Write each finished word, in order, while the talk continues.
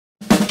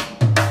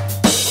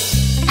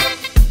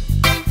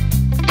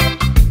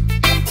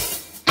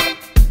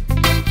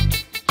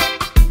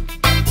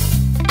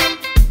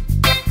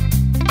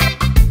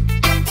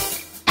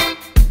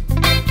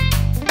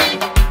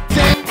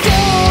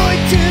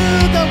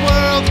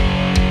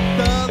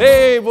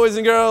boys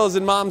and girls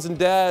and moms and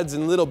dads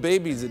and little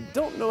babies that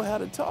don't know how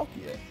to talk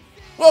yet.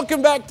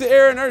 Welcome back to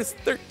Air and Earth's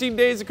 13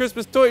 Days of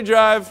Christmas Toy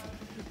Drive.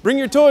 Bring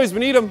your toys, we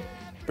need them.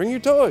 Bring your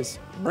toys,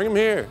 bring them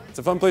here. It's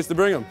a fun place to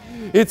bring them.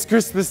 It's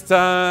Christmas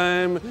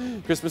time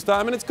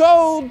and it's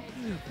cold,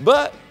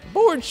 but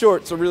board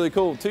shorts are really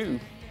cool too.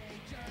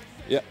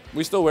 Yeah,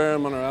 we still wear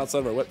them on our outside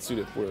of our wetsuit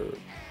if we're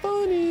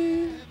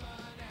funny.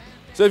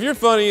 So if you're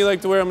funny, you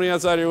like to wear them on the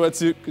outside of your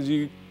wetsuit because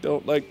you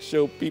don't like to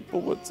show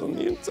people what's on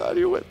the inside of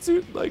your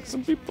wetsuit, like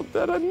some people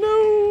that I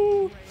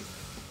know.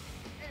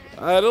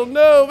 I don't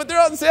know, but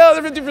they're on sale,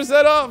 they're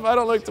 50% off. I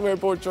don't like to wear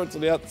board shorts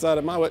on the outside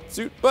of my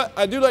wetsuit, but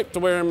I do like to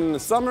wear them in the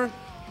summer,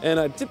 and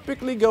I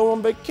typically go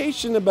on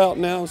vacation about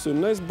now, so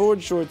nice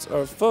board shorts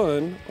are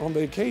fun on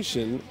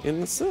vacation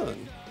in the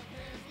sun.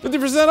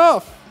 50%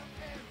 off.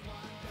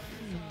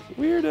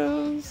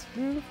 Weirdos,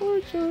 wear the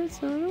board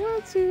shorts on a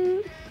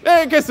wetsuit.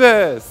 Merry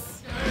Christmas!